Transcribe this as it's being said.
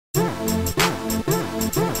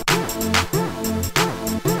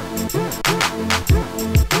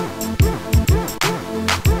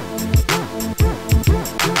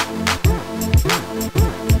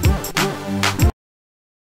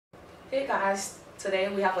guys, today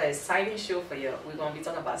we have an exciting show for you. We're going to be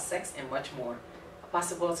talking about sex and much more.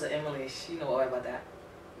 Possible to Emily, she know all about that.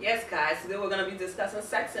 Yes, guys, today we're going to be discussing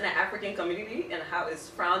sex in the African community and how it's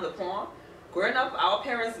frowned upon. Growing up, our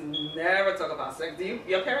parents never talk about sex. Do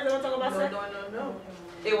your parents ever talk about sex? No.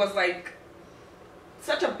 It was like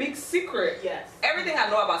such a big secret. Yes. Everything I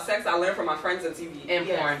know about sex, I learned from my friends on TV. And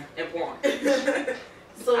porn. And porn.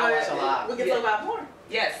 So I watch a lot. we can talk about porn.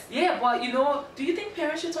 Yes. Yeah, well, you know, do you think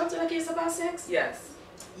parents should talk to their kids about sex? Yes.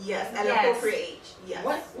 Yes, at an appropriate age. Yes.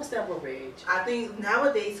 What's the appropriate age? I think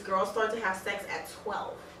nowadays girls start to have sex at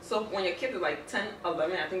 12. So when your kid is like 10,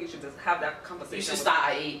 11, I think you should just have that conversation. You should start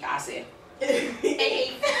at 8, I say. 8.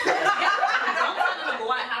 Don't tell them to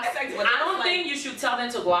go out and have sex, but I don't think you should tell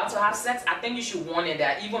them to go out to have sex. I think you should warn them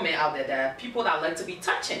that even men out there, that are people that like to be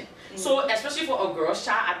touching. So especially for a girl's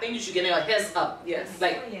child, I think you should get them a heads up. Yes.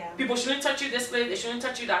 Like people shouldn't touch you this way, they shouldn't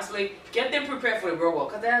touch you that way. Get them prepared for the real world,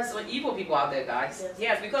 because there's some evil people out there, guys.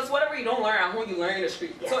 Yes, because whatever you don't learn at home, you learn in the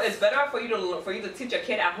street. Yes. So it's better for you to teach your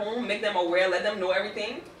kid at home, make them aware, let them know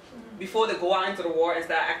everything before they go out into the world and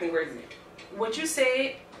start acting crazy. Would you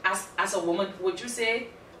say, as a woman, would you say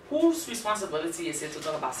whose responsibility is it to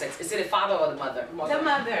talk about sex? Is it the father or the mother? The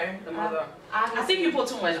mother. The mother. I think you put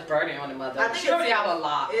too much burden on the mother. I think She already have a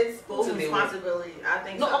lot. It's both to deal with. responsibility. I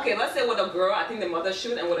think No, so. okay, let's say with a girl, I think the mother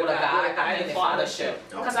should, and with a With a guy, guy, I think the father should.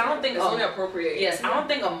 Because I don't think it's only appropriate. Yes, I don't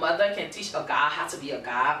think a mother can teach a guy how to be a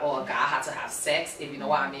guy or a guy how to have sex, if you know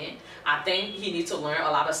what I mean. I think he needs to learn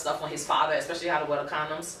a lot of stuff from his father, especially how to wear the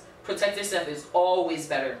condoms. Protect yourself is always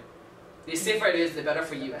better. The safer it is, the better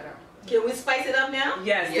for you. Can we spice it up now?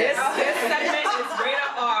 Yes, Yes. this segment is rated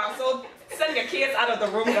R, so send your kids out of the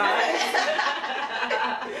room, guys.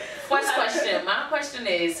 First question. My question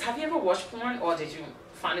is, have you ever watched porn, or did you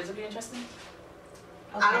find it to be interesting?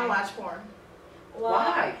 I don't watch porn. Well,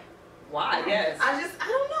 Why? Why? Yes. I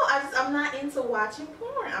don't know. I'm not into watching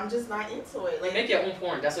porn. I'm just not into it. You Like, make your own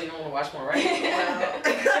porn. That's why you don't want to watch porn, right?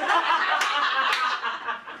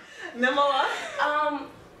 Nimala?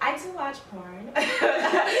 I do watch porn.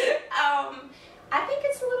 I think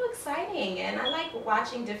it's a little exciting, and I like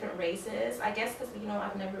watching different races. I guess because, you know,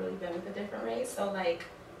 I've never really been with a different race, so like,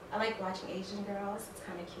 I like watching Asian girls. It's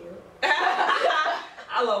kind of cute.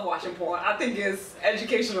 I love watching porn. I think it's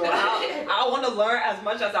educational. I want to learn as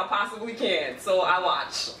much as I possibly can, so I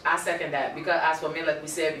watch. I second that, because as for me, like we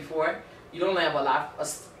said before, you don't learn a lot of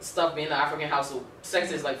stuff being in an African household.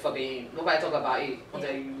 Sex is like forbidden. Nobody talk about it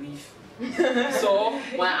until you leave. So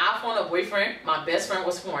when I found a boyfriend, my best friend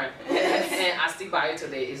was porn, and I stick by it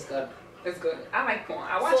today. It's good. It's good. I like porn.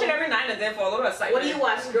 I watch it every night and then for a little excitement. what do you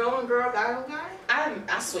watch? Girl on girl, guy on guy?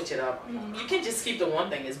 I switch it up. You can just keep the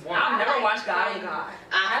one thing. It's boring. I've never like watched Guy guy. on Guy.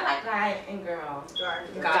 I like guy and girl. Guy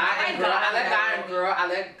on Guy. Guy and girl. I like guy and guy. girl. I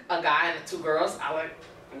like a guy and 2 girls. I like.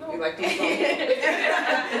 You like these songs?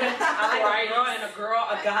 I like a girl and a girl,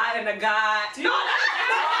 a guy and a guy.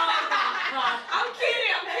 I'm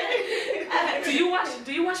kidding.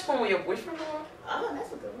 Do you watch porn with your boyfriend? Oh,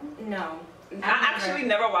 that's a good one. No. I actually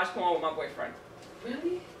never watched porn with my boyfriend.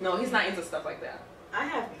 Really? No, he's not into stuff like that. I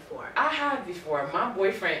have before. I have before. My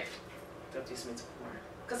boyfriend introduced me to porn.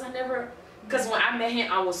 Because when I met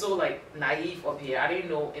him, I was so like naive up here. I didn't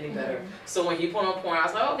know any better. So when he put on porn, I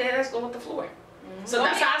was like, okay, let's go with the floor. So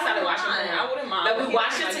that's how I started watching porn. I wouldn't mind. Like we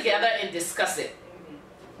watch it together and discuss it.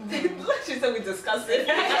 She said we discussed it.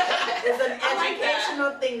 It's an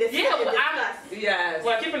educational thing to Yeah, well, discuss. Yes.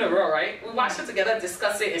 Well, keeping it real, right? We watch it together,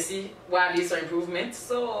 discuss it, and see where needs some improvements.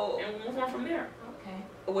 So, And we'll move on from there.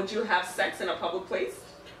 Okay. would you have sex in a public place?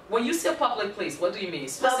 When you say public place, what do you mean?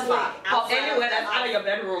 Specify. Public. Anywhere that's out of your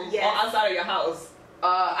bedroom or outside of your house.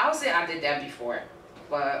 I would say I did that before,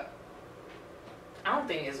 but I don't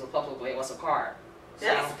think it's a public place. It was a car.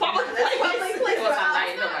 That's public place. That's public place. It was but a night.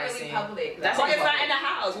 It's not Nobody really seen. public. That's But in it's not public. in the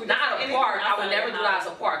house. We Not just- at a anything park. I outside would of never the do that house.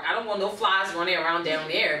 as a park. I don't want no flies running around down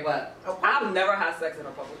there, but I've never had sex in a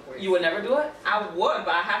public place. you would never do it? I would,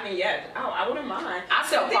 but I haven't yet. I wouldn't mind. I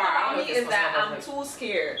said The thing park. I about don't know me if it's is that I'm public. too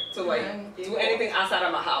scared to like Mhm. do anything outside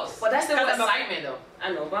of my house. But that's still Because I'm a- excitement though.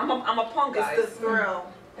 I know, but I'm a punk guy. It's the thrill.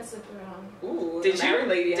 It's a girl. Ooh, Did the you? married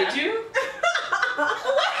lady? Did huh? you?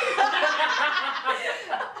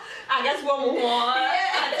 I guess we'll move on.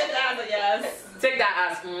 I think that's a yes. Take that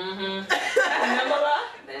as mm-hmm. Pamela?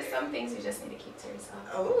 There's some things you just need to keep to yourself.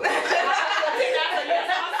 Oh. I think that's a yes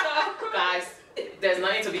also. Guys, there's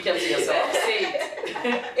nothing to be kept to yourself. Say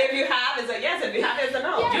it. If you have, it's a yes. If you have, it's a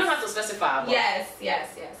no. Yes. You don't have to specify. But Yes.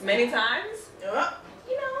 Many times?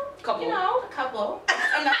 You know, Couple. a couple.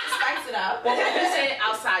 Enough to spice it up. But when you say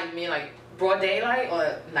outside, you mean like broad daylight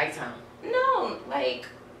or nighttime? No, like,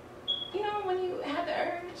 you know, when you have the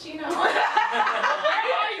urge, you know. Where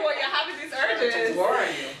are you when you're having this urge? urges. Where are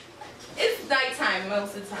you? It's nighttime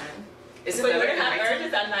most of the time. Is it So you better don't at have night?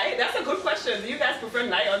 urges at night? That's a good question. Do you guys prefer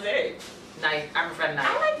night or day? Night. I prefer night.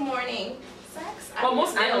 I like morning sex. But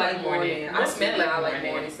most men I like morning. Most men like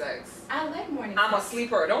morning. sex. I like morning I'm a sex.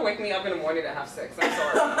 sleeper. Don't wake me up in the morning to have sex. I'm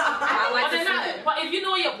sorry. I like But, to then not, sleep. but if you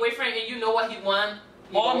know your boyfriend and you know what he want,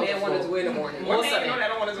 you All go with men the want to flow. do it in the morning. Most What of men you know them. that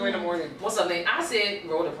don't want to do it in the morning? Most of them, I said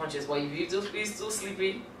roll the punches, but if you do please too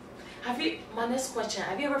sleepy. My next question,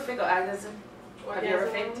 have you ever faked an orgasm? Have you ever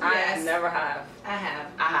faked? Yes. I never have. I have.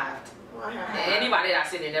 I have. Well, I have- And anybody that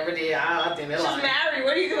said they never did, I think they're She's lying. married.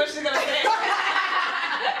 What do you think she's gonna say?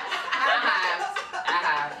 I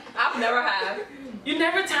have. I've never had. You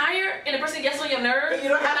never tired and the person gets on your nerves? You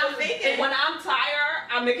don't have to fake And it. when I'm tired,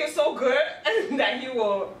 I make it so good that he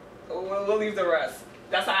will leave the rest.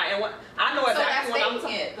 That's how I know So exactly that's when I'm faking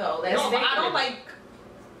tired. it though. That's No, but I faking don't it. like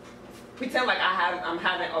pretend like I'm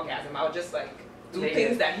having orgasm. I'll just like do Yeah.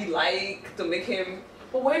 things that he like to make him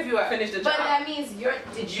But what if you are? finish the But job. that means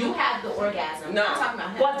did you have the orgasm? No. I'm talking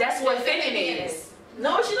about him. But that's what You're faking faking is.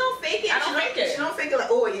 No, she don't fake it. I don't fake it. She don't fake it like,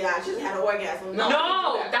 oh yeah, I just had an orgasm. No.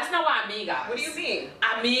 No, that's not what I mean, guys. What do you mean?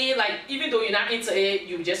 I mean, like, even though you're not into it,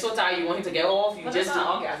 you just so tired, you want him to get off, you But just that's do.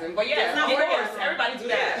 not orgasm. But yeah, That's not of course, orgasm. everybody do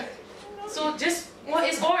that. So just, well,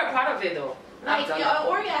 it's all a part of it though. Like I've done your that.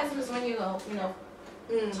 orgasm is when you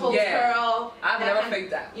Mm. toes Yeah. curl. I've that never kind- faked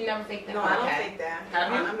that. You never faked that. No, I don't Okay. fake that.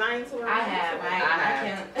 Have you? I'm not into it. I have.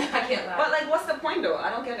 I can't lie. But like, what's the point though? I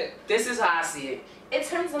don't get it. This is how I see it. It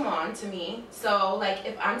turns them on to me. So like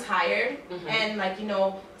if I'm tired Mhm. and like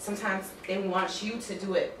sometimes they want you to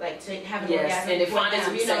do it, like to have an Yes, orgasm. and they for find it to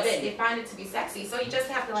them, be you know, sexy. they find it to be sexy. So you just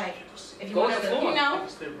have to like if you Go want with to, the flow. you know,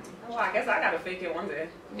 Oh, I guess I gotta fake it one day.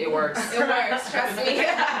 It works. it works. Trust me.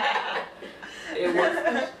 It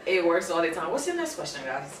works. It works all the time. What's your next question,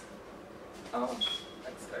 guys? Oh,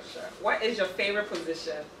 next question. What is your favorite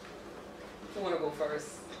position? Who wanna go first?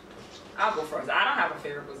 I'll go first. I don't have a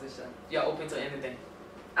favorite position. You're open to anything.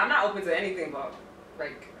 I'm not open to anything, but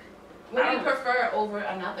like, What do I you don't- prefer over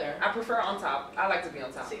another? I prefer on top. I like to be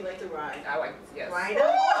on top. So you like to ride. I like, yes. Ride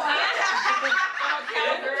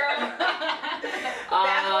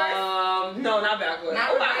No, not backwards. Not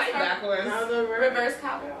Oh, I reverse like cowgirl? backwards. Reverse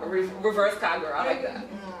cowgirl. Reverse cowgirl. I like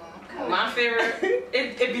that. My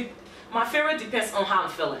favorite, my favorite depends on how I'm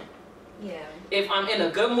feeling. Yeah. If I'm in a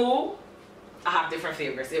good mood, I have different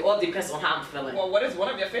favorites. It all depends on how I'm feeling. Well, what is one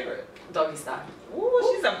of your favorite? Doggy style.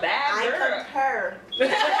 Ooh, she's a bad I girl. concur.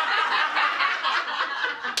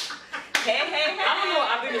 Hey. I don't know.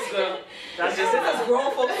 I think it's good. That's just This is it.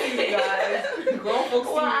 grown folks TV, guys. Grown folks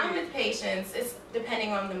Well, I'm TV. with patience. It's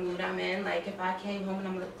depending on the mood I'm in. Like if I came home and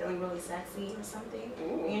I'm feeling really sexy or something,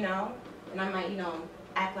 Ooh. and I might,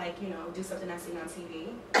 act like, do something I've seen on TV.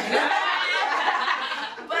 But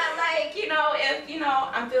like, if,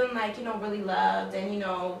 I'm feeling like, really loved and,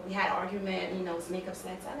 we had an argument, it's makeup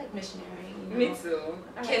sex. I like missionary, Me too.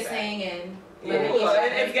 I like that. kissing and Yeah. Ooh,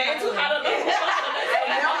 it's getting too hot on the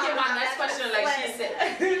Okay, my next question, like she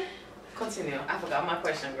said. Continue. I forgot my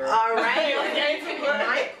question, girl. All right. Okay, too good.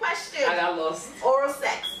 My question. I got lost. Oral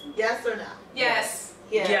sex. Yes or no? Yes.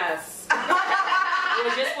 Yes. It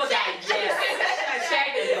was just for that. Yes. Check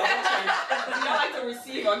it. Do you like to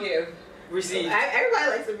receive or give? Receive. Everybody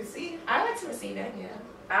likes to receive. I like to receive it, yeah.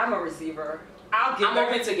 I'm a receiver. I'll give. I'm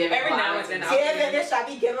open to giving. every now and then. I'll Give give. and it shall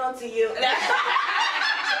be given unto you.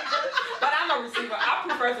 But I'm a receiver. I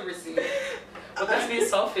prefer to receive. But that's being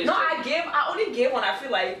selfish. No, I give. I only give when I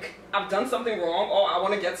feel like I've done something wrong or I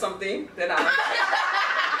want to get something. Then I.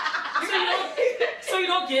 So you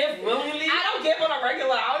don't give willingly? I don't give on a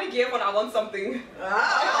regular. I only give when I want something. Oh.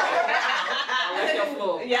 I like your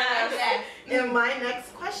flow. Yes. And my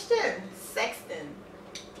next question. Sexting.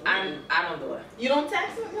 I don't do it. You don't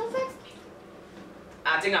text? You don't text?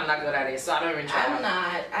 I think I'm not good at it, so I don't even try. I'm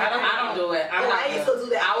not. I don't do it. I'm Oh, not I used good. to do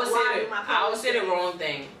that. I would Why? say My I would say the wrong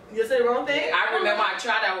thing. You said the wrong thing? I remember I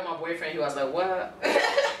tried that with my boyfriend. He was like, "What?"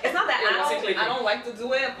 It's not that It wasn't I don't like to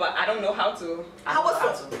do it, but I don't know how to. I was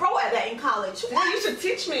a pro at that in college. Well, you should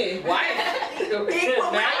teach me. Why? Big woman.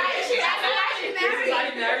 Married? This is how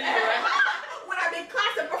you marry, right? When I'm in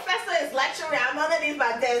class, the professor is lecturing. I'm underneath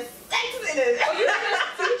my desk, sexing it. Oh, you can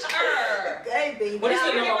teach her. Okay, baby. What is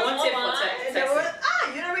your Give number us one tip for one line. And the texting?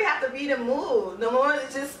 word, you don't really have to be in the mood. The more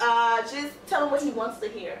just tell him what he wants to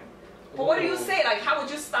hear. But what do you say? Like, how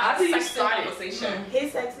would you start How do you a start it? conversation? Hey,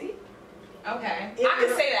 sexy. Okay. If I can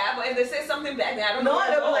you- say that, but if they say something back, then I don't know. No, where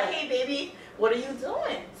to they'll be go. like, hey, baby, what are you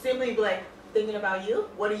doing? Simply be like, thinking about you.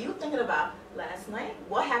 What are you thinking about? Last night?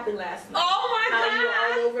 What happened last night? Oh my How you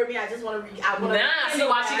god! all over me? I just want to. I want to. Nah, see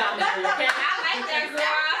why she got married, okay? I like that, girl.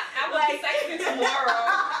 I will be sexting tomorrow.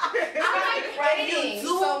 I like If writing. you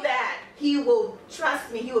do So that, he will,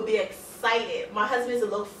 trust me, he will be excited. My husband's to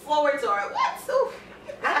look forward to her. What? So,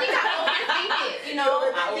 I think I overthink it, you know?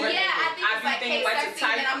 I overthink I it. think it's like, hey,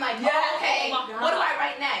 sexy, and I'm like, Yeah. oh, okay, Oh my God. what do I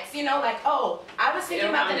write next? You know, like, oh, I was thinking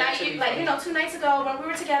It'll about the come night, naturally like, you know, 2 nights ago when we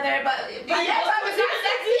were together, but Yeah, yes, I was not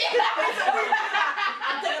sexy.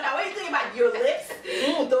 I'm thinking about, what are you thinking about? Your lips?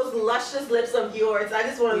 Those luscious lips of yours. I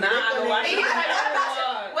just want to Nah, lick I on don't it. watch And he's like,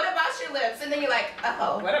 it. what about your lips? And then you're like,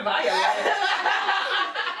 oh. What about you?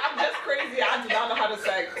 I'm just crazy. I do not know how to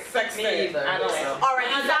sex Me things. either. I don't. So. All right,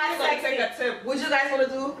 I'm besides definitely gonna take sexting, a tip. would you guys want to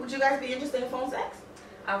do? Would you guys be interested in phone sex?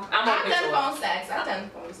 I'm I've open done to it. phone sex. I've done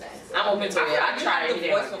phone sex. I'm open to it. I try the every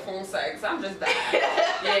day. voice for phone sex. I'm just bad.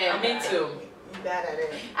 Yeah, me too. You bad at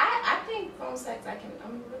it. I think phone sex, I'm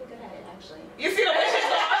really good at it, actually. You see the way she's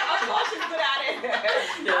going? I know she's good at it.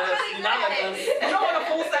 Yes, really you're not good like at us. it. You don't want to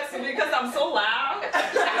phone sex me because I'm so loud.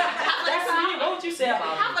 That's me. What would you say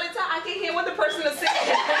about Half me? of the time I can hear what the person is saying.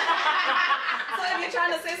 So if you're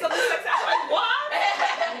trying to say something sexy, I'm like, what?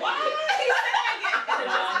 What?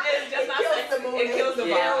 It's just not kills sexy. the mood. It kills the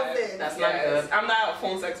It vibe. kills it. That's not good. I'm not a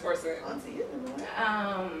phone sex person. On to you,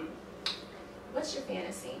 Lamar. What's your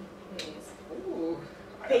fantasy, please? Ooh.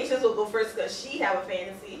 Patience will go first because she have a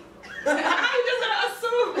fantasy. I'm just gonna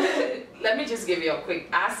assume. Let me just give you a quick.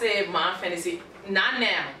 I said my fantasy, not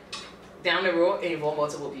now. Down the road, it involve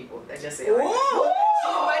multiple people. Let's just say it like that.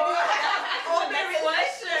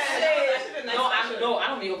 No, I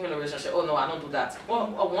don't mean open relationship. Oh no, I don't do that.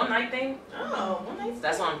 Well, a one night thing. Oh, one night.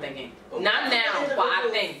 That's what I'm thinking. Not now, but I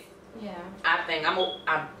think. Yeah.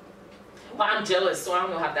 But I'm jealous, so I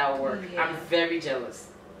don't know how that will work. Yeah. I'm very jealous,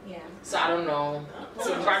 Yeah. so I don't know.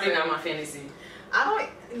 So probably not my fantasy. I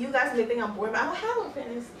don't. You guys may think I'm boring, but I don't have a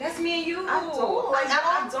fantasy. That's me and you. I don't. Like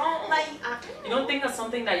I don't. Like You don't think of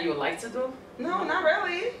something that you would like to do? No, not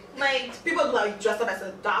really. Like people like dress up as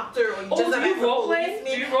a doctor or you Oh, dress do up you as a role play? policeman.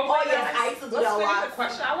 Do you role play? Oh yes, I used to do Let's that a finish lot. the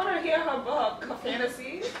question. I want to hear her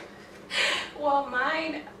fantasy. Well,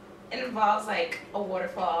 mine involves like a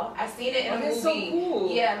waterfall. I've seen it in a movie. That's so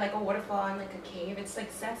cool. Yeah, like a waterfall in like a cave. It's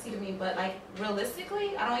like sexy to me, but like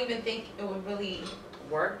realistically, I don't even think it would really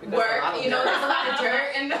Work? Because a lot work. of You know, dirt. there's a lot of dirt,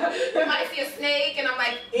 and you might see a snake, and I'm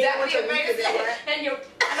like, Yeah, that would be what you amazing. think, right? And you,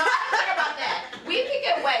 I know, I'm thinking about that. We can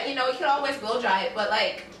get wet, you know. You can always blow dry it, but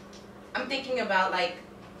like, I'm thinking about like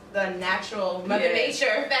the natural Mother Yeah.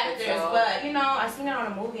 Nature factors. So- But you know, I seen it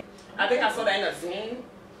on a movie. I think I saw that in a zine.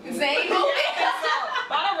 Zane But movie.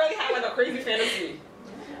 I don't really have like a crazy fantasy.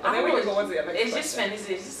 But then we can go into it. It's just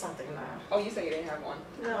fantasy. It's just something now. Oh, you said you didn't have one.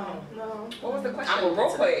 No. What was the question? I'm open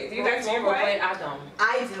Role to play. that. Do you guys role role play? I don't.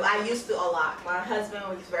 I do. I used to a lot. My husband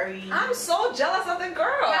was very. I'm so jealous of the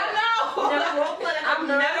girl. I know. Never role played. I've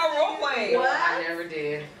never role played. What? I never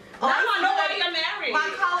did. Oh, Now I I see know that why you're married. My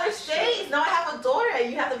college days. No, I have a daughter.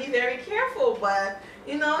 You have to be very careful, but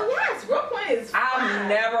you know, yes, role play is fun. I've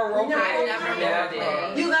never role No, played. never Never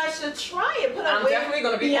played. You guys should try it. Put a I'm wig, definitely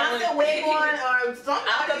gonna be Beyonce calling- wig on or something.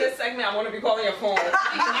 After this segment, I want to be calling your phone.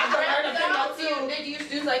 Did you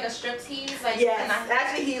do like a strip tease? Like, Yes, can I-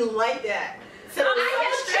 actually, he liked that. So I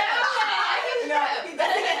can strip. I No, he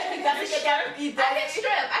doesn't get that. He I can doesn't.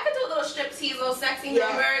 strip. I could do a little strip tease, little sexy Yeah.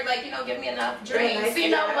 number, like, you know, give me enough nice drinks, you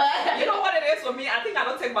know, to but You know what it is for me? I think I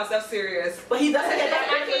don't take myself serious. But he doesn't get that.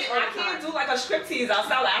 I can't do like a striptease. I'll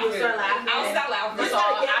start laughing. You start laughing. I'll start laughing. So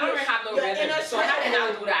I don't even have no Your rhythm. inner So how can I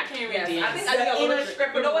stripper. do that? I can't even Yes, I dance. think I The need a inner little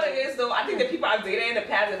stripper You know what it voice. is though? I think the people I've dated in the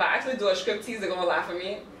past, if I actually do a striptease, they're gonna laugh at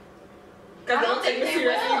me. Because I they don't don't take think me they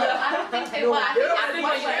serious will. either. I don't think they No, will. I they're think I think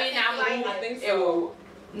when that's you're what in that mood, I think it will.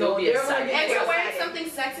 They'll be they're gonna excited. be And you're wearing excited. something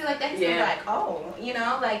sexy like that, he's Yeah. gonna be like, oh, you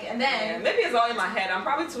know, like, and Yeah, then maybe it's all in my head. I'm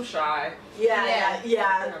probably too shy. Yeah. You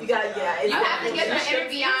gotta, yeah. you I have to don't get do the that. inner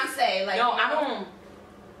Beyonce, like, No, you know.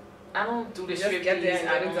 I don't do the Just strip get there and tease.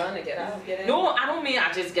 get I it don't- done and get out. Get in. No, I don't mean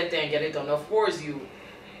I just get there and get it done. Of course, you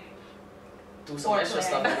do some extra Foreplay.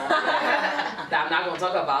 stuff that I'm not gonna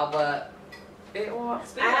talk about, but it all.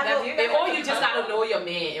 Speaking of that, do you guys It all like you to just cuddle? gotta know your man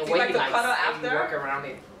and Do you what like he to likes cuddle and you after? work around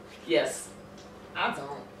it. Yes. I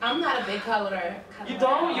don't. I'm not a big cuddler. You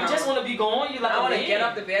don't. You just want to be going. You like. I want to man. get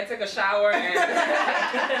up the bed, take a shower, and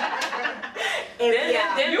And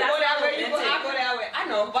yeah. then you go that's that not way, you go, I romantic. go that way. I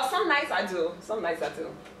know, but some nights I do. Some nights I do.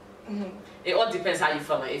 It all depends how you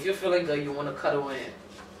feeling. If you're feeling good, you want to cuddle in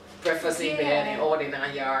breakfast in bed Yeah. and all the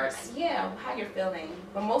 9 yards. Yeah, how you're feeling.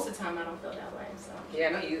 But most of the time, I don't feel that way, so. Yeah,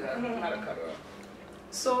 me either. I'm not a cuddler.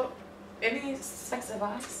 So, any sex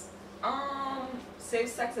advice? Safe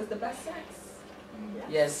sex is the best sex.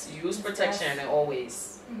 Yes, use protection and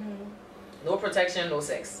always. No protection, no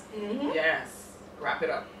sex. Mm-hmm. Yes. Wrap it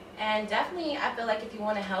up. And definitely, I feel like if you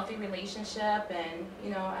want a healthy relationship, and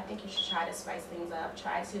you know, I think you should try to spice things up.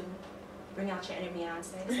 Try to bring out your inner Beyonce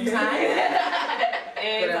sometimes.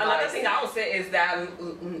 And Good another advice. thing I would say is that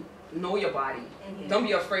know your body. Don't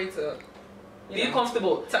be afraid to Be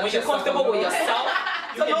comfortable. touch When you're yourself comfortable a with little. yourself,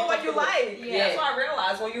 to can know be what you comfortable. like. Yeah. That's what I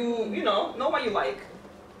realized when you know what you like.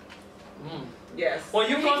 Mm. Yes. When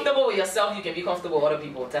you're comfortable with yourself, you can be comfortable with other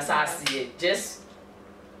people. That's how I see it. Just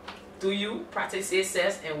do you, practice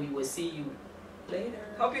success, and we will see you later.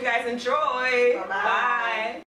 Hope you guys enjoy. Bye-bye. Bye.